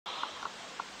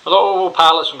Hello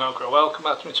pilots from GoGro, welcome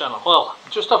back to my channel. Well,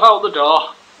 just off out the door,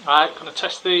 right, going to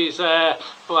test these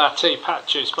O.R.T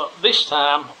patches, but this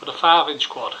time with a 5-inch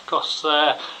quad, because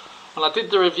when I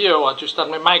did the review I just had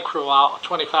my micro out at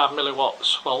 25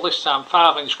 milliwatts. Well, this time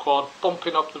 5-inch quad,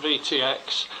 bumping up the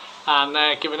VTX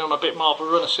and giving them a bit more of a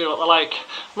run to see what they're like.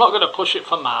 I'm not going to push it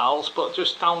for miles, but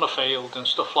just down the field and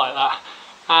stuff like that.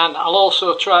 And I'll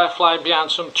also try flying behind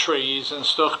some trees and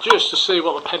stuff just to see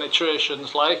what the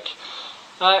penetration's like.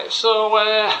 Right, so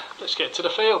let's get to the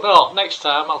field. Oh, next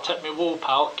time I'll take my whoop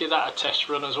out, give that a test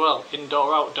run as well,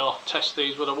 indoor, outdoor, test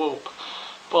these with a whoop.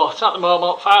 But at the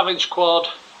moment, 5-inch quad,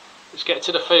 let's get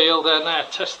to the field and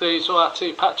test these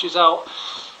O.R.T patches out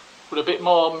with a bit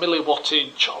more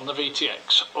milliwattage on the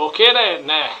VTX. Okay then,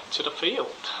 to the field.